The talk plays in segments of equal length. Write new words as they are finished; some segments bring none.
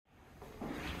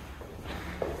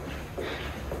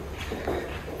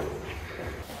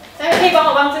以帮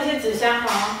我帮这些纸箱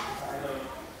吗？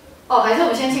哦，还是我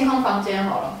们先清空房间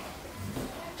好了。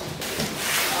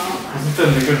不是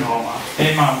正的更好吗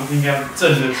？Emma不是应该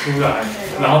正的出来，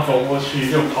然后走过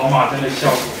去，就跑马灯的效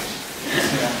果。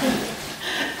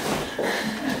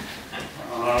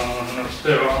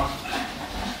对吧？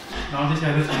然后接下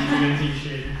来再从这边继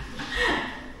续。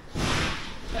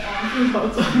往镜头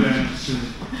走。对，是。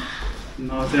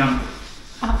然后这样，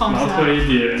然后推一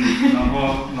点，然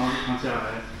后放下来。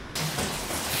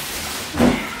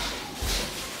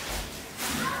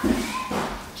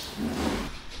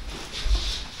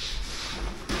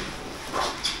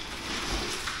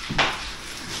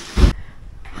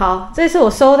好，这次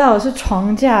我收到的是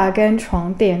床架跟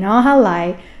床垫，然后它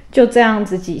来就这样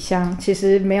子几箱，其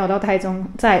实没有到太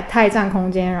占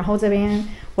空间。然后这边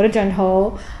我的枕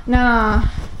头，那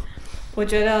我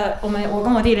觉得我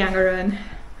跟我弟2个人，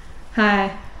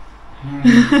嗨，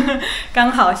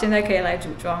刚好现在可以来组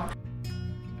装。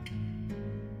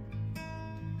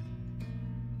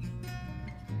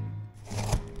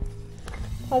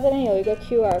它这边有一个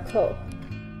QR code。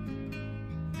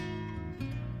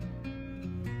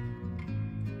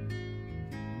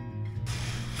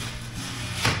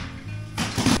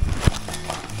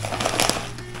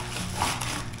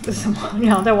这是什么？你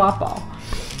好像在挖宝。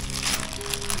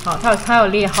好，它有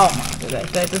列号码，对不对？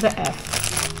对，这是 F。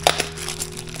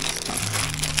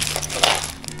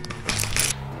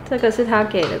这个是他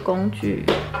给的工具，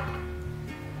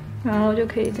然后就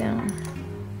可以这样。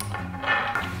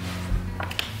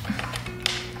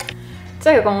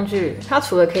这个工具，它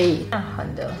除了可以按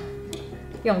横的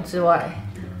用之外，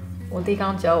我弟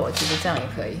刚教我，其实这样也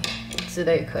可以，直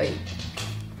的也可以。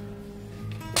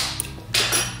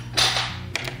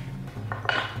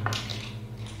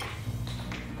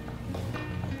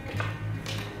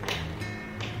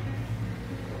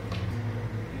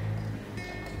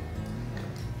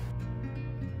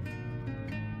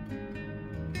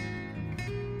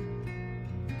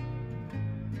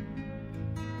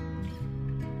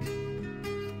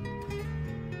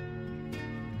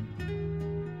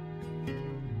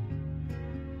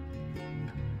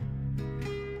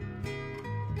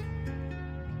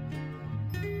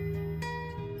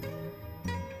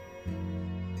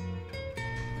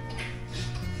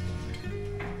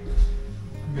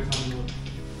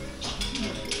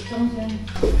中间。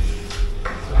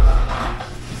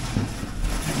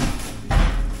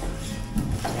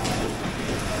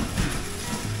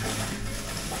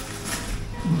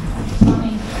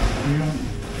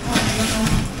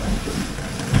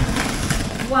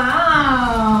哇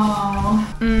哦！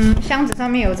箱子上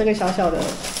面有这个小小的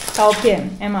刀片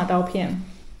 ，Emma 刀片。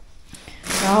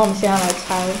然后我们现在来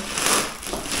拆，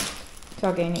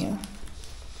交给你了。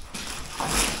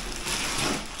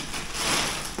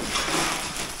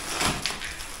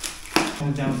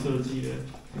是这样设计的，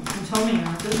很聪明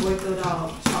啊，就是不会割到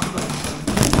床本身。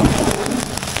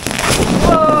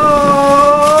哇！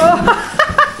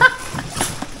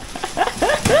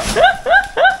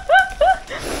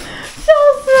笑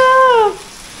死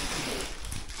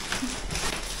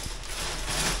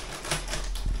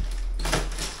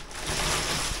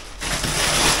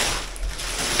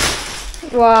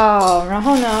了！哇，然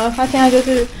后呢，它现在就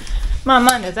是慢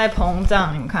慢的在膨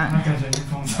胀，你们看，那感觉是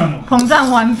膨胀了。膨胀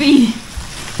完毕。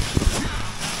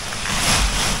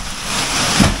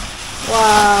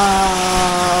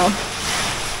哇！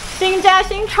新家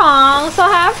新床 ，so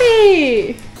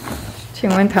happy！ 请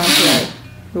问躺起来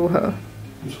如何？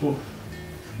不错，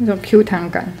那种 Q 弹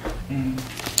感。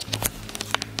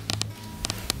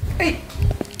哎，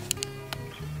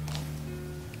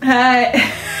嗨，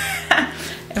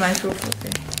还蛮舒服的。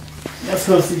要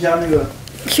测试一下那个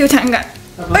Q 弹感。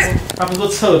他不是说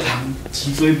侧躺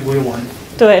脊椎不会弯？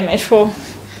对，没错。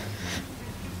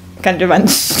感觉蛮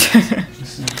直的。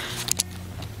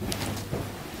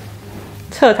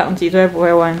侧躺脊椎不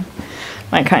会弯，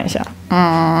来你看一下，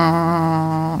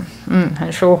很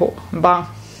舒服，很棒。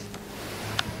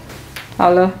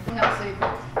好了。你想吃一口？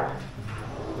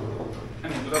那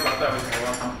你不是要把它带回台湾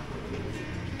吗？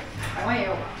台湾也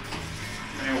有吧？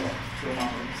没有吧？有吗？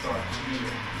算了，没有。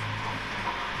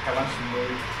台湾巡逻。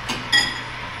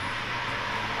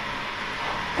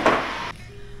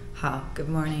好 ，Good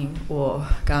morning， 我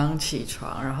刚起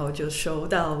床，然后就收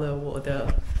到了我的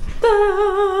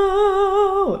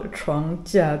床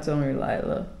架，终于来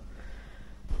了，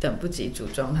等不及组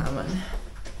装它们。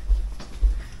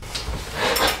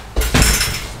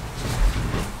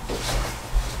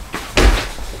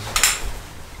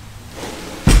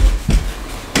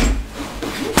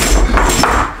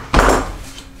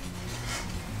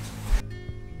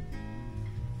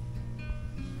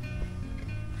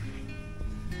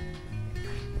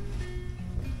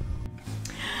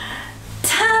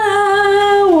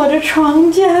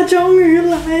床架终于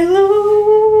来喽！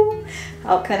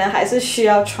好，可能还是需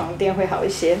要床垫会好一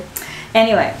些。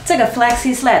Anyway， 这个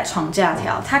Flexi Sled 床架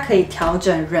条，它可以调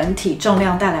整人体重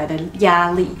量带来的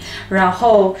压力，然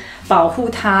后保护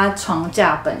它床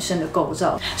架本身的构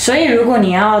造。所以如果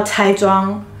你要拆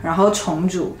装，然后重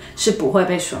组，是不会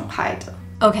被损害的。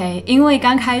OK， 因为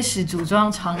刚开始组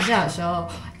装床架的时候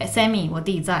 ，Sammy 我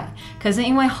弟在，可是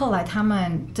因为后来他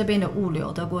们这边的物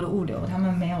流，德国的物流，他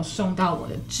们没有送到我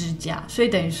的支架，所以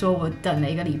等于说我等了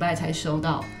1个礼拜才收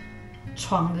到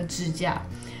床的支架。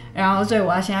然后，所以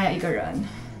我要现在有一个人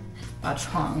把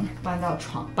床搬到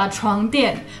床，把床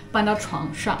垫搬到床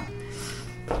上，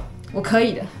我可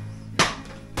以的。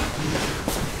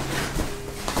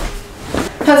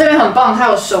它这边很棒，它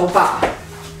有手把，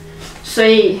所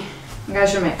以应该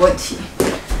是没问题。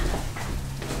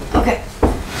OK，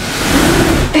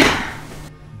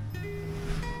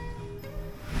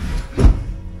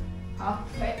 好，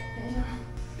可以，等一下。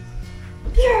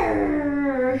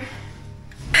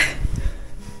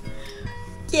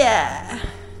耶！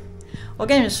我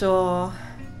跟你们说，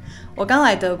我刚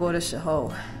来德国的时候，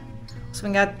我是不是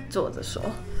应该坐着说？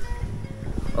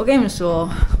我跟你们说，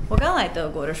我刚来德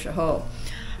国的时候，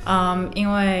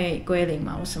因为归零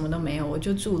嘛，我什么都没有，我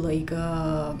就住了一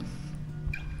个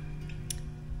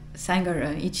3个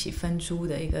人一起分租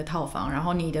的一个套房，然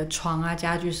后你的床啊、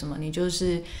家具什么，你就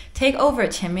是 take over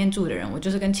前面住的人，我就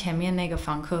是跟前面那个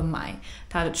房客买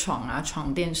他的床啊、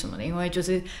床垫什么的，因为就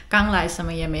是刚来什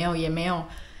么也没有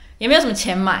什么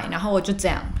钱买，然后我就这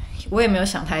样，我也没有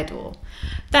想太多，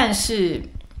但是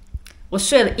我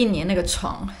睡了1年那个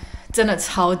床真的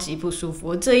超级不舒服，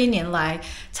我这1年来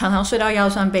常常睡到腰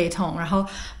酸背痛，然后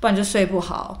不然就睡不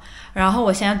好，然后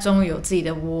我现在终于有自己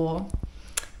的窝，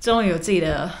终于有自己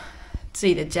的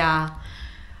家，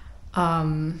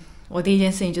我第一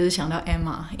件事情就是想到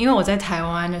Emma， 因为我在台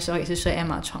湾的时候也是睡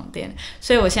Emma 床垫，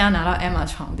所以我现在拿到 Emma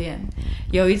床垫，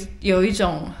有一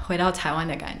种回到台湾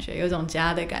的感觉，有一种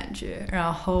家的感觉。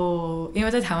然后因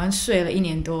为在台湾睡了1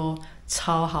年多，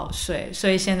超好睡，所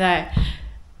以现在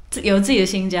有自己的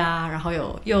新家，然后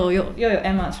又有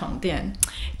Emma 床垫，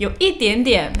有一点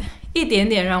点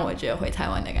让我觉得回台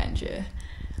湾的感觉。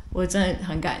我真的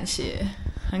很感谢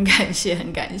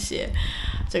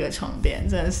这个床垫，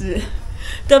真的是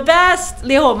the best，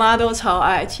 连我妈都超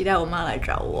爱，期待我妈来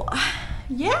找我。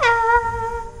Yeah！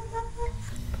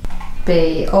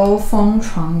 北欧风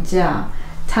床架，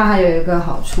它还有一个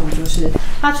好处就是，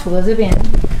它除了这边，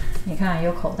你看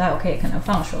有口袋，我可以可能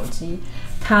放手机，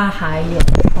它还有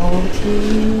抽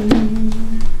屉，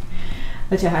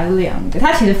而且还有2个，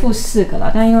它其实附4个啦，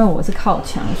但因为我是靠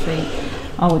墙，所以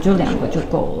我就2个就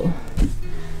够了。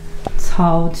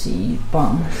超级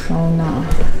棒，收纳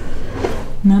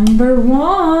No.1，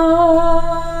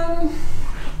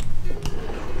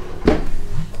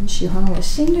 很喜欢我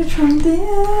新的床垫，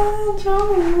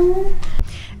终于。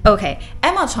OK，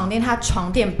 Emma 床垫它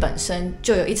床垫本身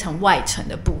就有一层外层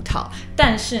的布套，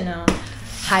但是呢，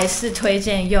还是推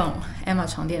荐用 Emma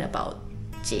床垫的保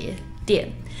洁垫，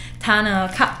它呢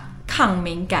抗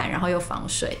敏感，然后又防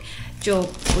水，就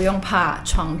不用怕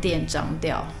床垫脏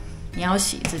掉。你要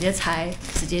洗，直接拆，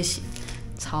直接洗，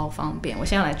超方便。我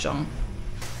现在来装。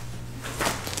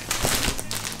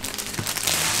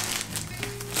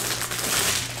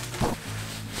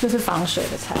这是防水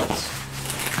的材质。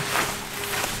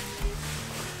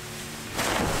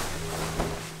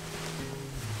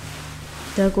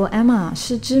德国 Emma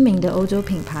是知名的欧洲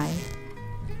品牌，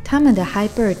他们的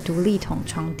Hybrid 独立筒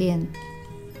床垫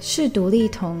是独立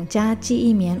筒加记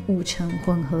忆棉5层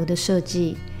混合的设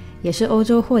计。也是欧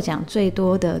洲获奖最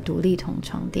多的独立筒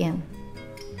床垫。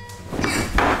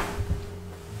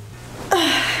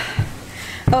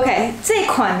OK， 这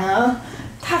款呢，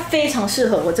它非常适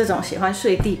合我这种喜欢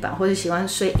睡地板或者喜欢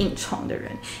睡硬床的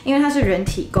人，因为它是人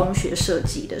体工学设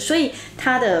计的，所以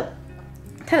它的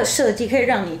设计可以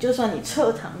让你，就算你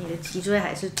侧躺，你的脊椎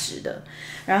还是直的，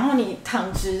然后你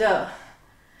躺直的。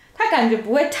它感觉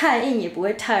不会太硬，也不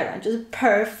会太软，就是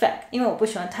perfect。因为我不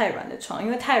喜欢太软的床，因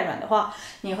为太软的话，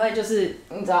你会就是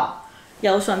你知道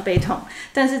腰酸背痛。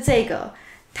但是这个，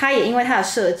它也因为它的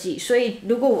设计，所以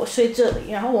如果我睡这里，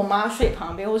然后我妈睡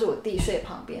旁边，或者我弟睡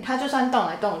旁边，它就算动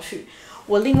来动去，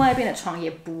我另外一边的床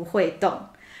也不会动。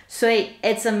所以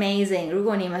it's amazing。如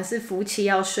果你们是夫妻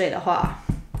要睡的话，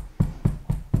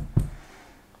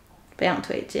非常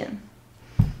推荐，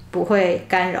不会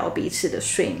干扰彼此的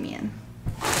睡眠。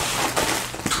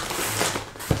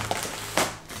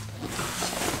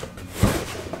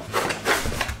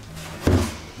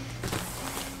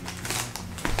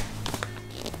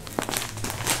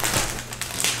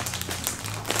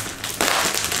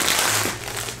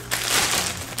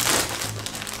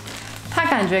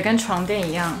感觉跟床垫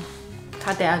一样，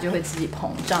它等下就会自己膨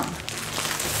胀。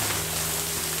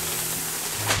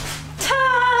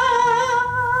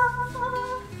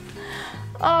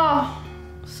哦，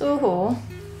舒服。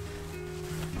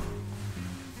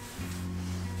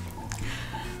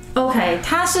OK，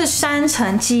 它是3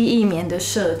层记忆棉的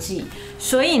设计，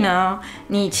所以呢，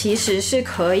你其实是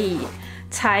可以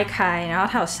拆开，然后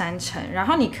它有3层，然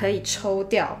后你可以抽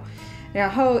掉，然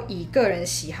后以个人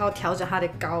喜好调整它的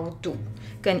高度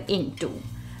跟硬度，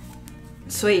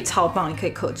所以超棒，你可以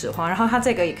客制化。然后它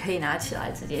这个也可以拿起来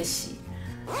直接洗。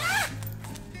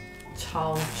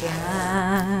超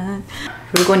赞！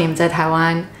如果你们在台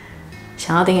湾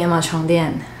想要订 Emma 床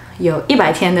垫，有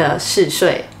100天的试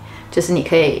睡，就是你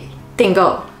可以订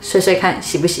购睡睡看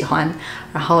喜不喜欢，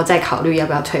然后再考虑要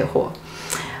不要退货，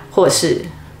或是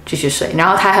继续睡。然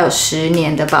后它还有10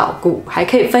年的保固，还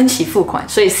可以分期付款，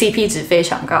所以 CP 值非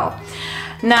常高。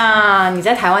那你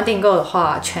在台湾订购的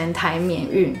话，全台免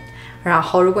运，然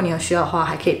后如果你有需要的话，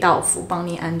还可以到府帮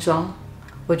你安装，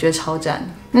我觉得超赞。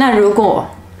那如果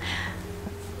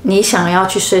你想要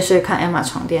去睡睡看 Emma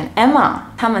床垫 ，Emma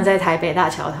他们在台北大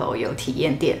桥头有体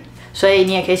验店，所以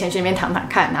你也可以先去那边躺躺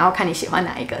看，然后看你喜欢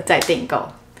哪一个再订购。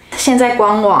现在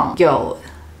官网有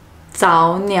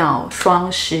早鸟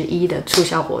双11的促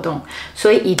销活动，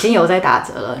所以已经有在打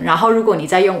折了。然后如果你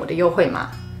再用我的优惠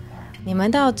码，你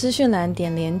们到资讯栏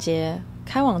点连结，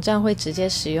开网站会直接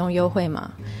使用优惠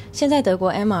码。现在德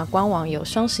国 Emma 官网有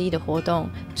双11的活动，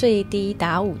最低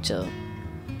打5折。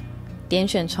点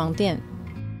选床垫。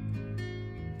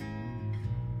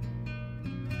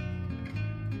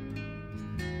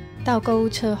到购物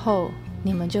车后，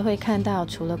你们就会看到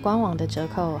除了官网的折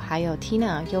扣，还有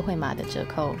Tyna 优惠码的折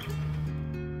扣。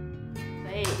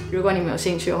所以如果你们有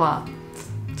兴趣的话，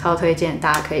超推荐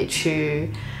大家可以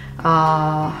去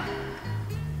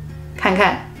看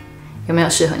看有没有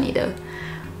适合你的。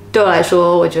对我来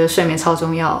说，我觉得睡眠超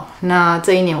重要。那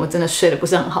这1年我真的睡得不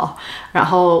是很好，然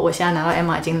后我现在拿到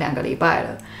Emma 已经2个礼拜了。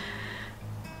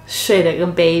睡得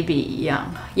跟 baby 一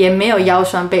样，也没有腰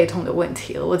酸背痛的问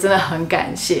题了，我真的很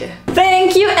感谢。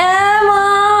Thank you,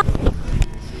 Emma。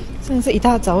真的是一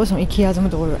大早，为什么 IKEA 这么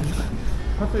多人？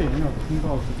他这里没有通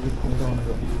道，直接通到那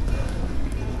个。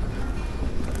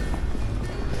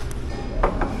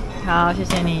好，谢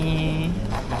谢你。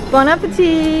Bon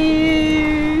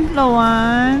appetit， 肉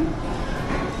丸。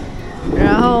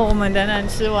然后我们等等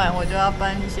吃完，我就要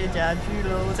搬一些家具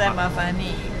喽，再麻烦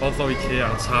你。包走IKEA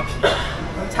擦皮。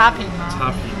擦瓶吗？擦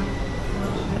皮。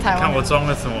看我装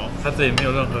了什么？它这里没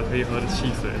有任何可以喝的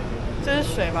汽水。这是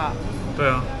水吧？对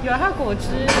啊。有它果汁。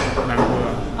难喝啊。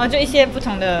哦，就一些不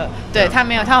同的。对，它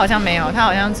没有，它好像没有，它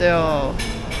好像只有，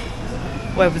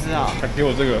我也不知道。他给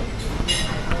我这个。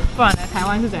不然呢？台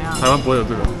湾是怎样？台湾不会有这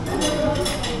个。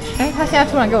哎，他现在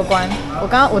突然给我关。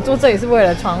我坐这里是为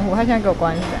了窗户，他现在给我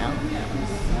关是怎样？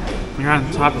你看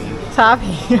擦皮。擦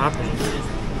皮。擦皮。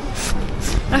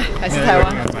哎，还是台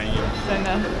湾。真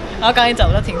的。然后刚一找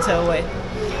不到停车位。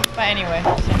But anyway，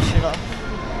 先吃了。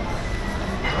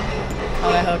好，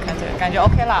来喝看这个，感觉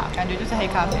OK 啦，感觉就是黑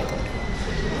咖啡。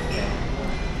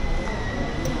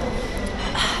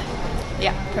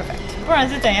Yeah, perfect。不然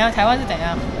是怎样？台湾是怎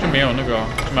样？就没有那个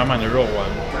满满的肉丸，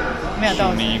没有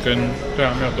豆腐泥跟对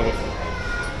啊，没有豆腐。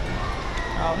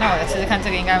好，那我来吃吃看，这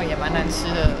个应该也蛮难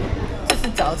吃的。这是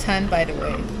早餐 ，by the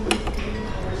way。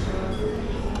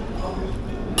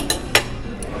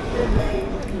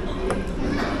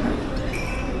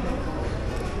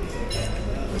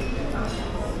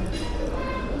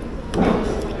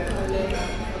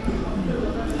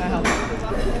还好。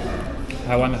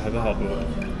台湾的还是好多。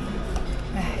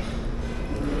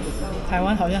台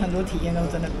湾好像很多体验都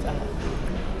真的比较好。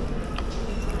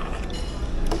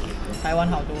台湾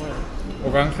好多了。我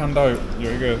刚刚看到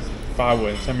有一个发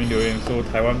文，下面留言说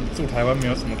台湾没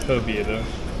有什么特别的，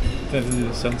真的是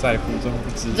身在福中不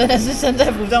知福。真的是身在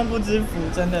福中不知福，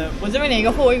真的。我这边连一个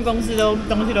货运公司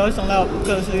东西都会送到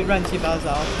各式乱七八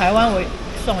糟。台湾我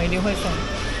送一定会送，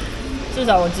至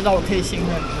少我知道我可以信任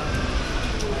你。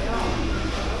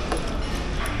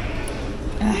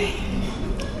唉。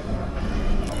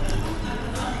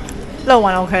肉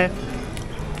丸 OK，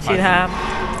 其他，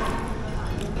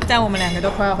但我们2个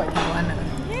都快要回台湾了，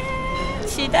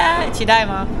期待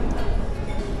吗？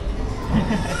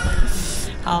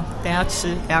好，等一下吃，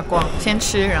等一下逛，先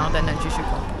吃，然后等等继续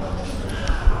逛，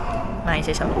买一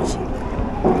些小东西。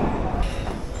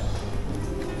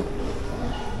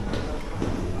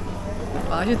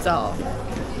我要去找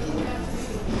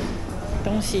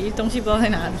东西不知道在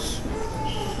哪里。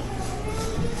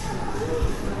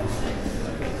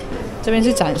这边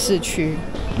是展示区，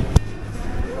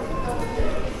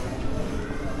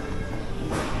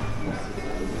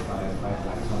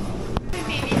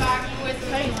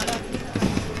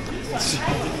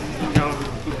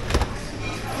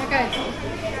盖子。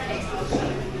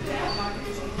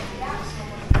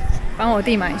帮我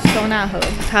弟买收纳盒，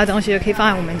他的东西可以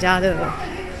放在我们家的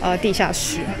地下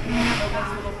室。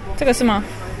这个是吗？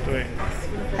对。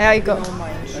还有一个。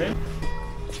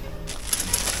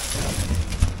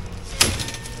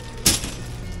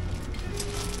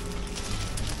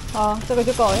好，这个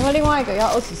就够了，因为另外一个要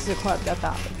24块，比较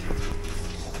大的。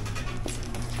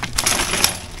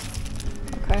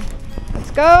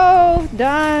OK，Let's go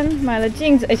done。买了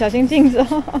镜子，小心镜子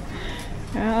哦。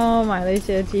然后买了一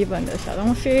些基本的小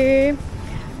东西，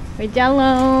回家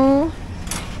喽。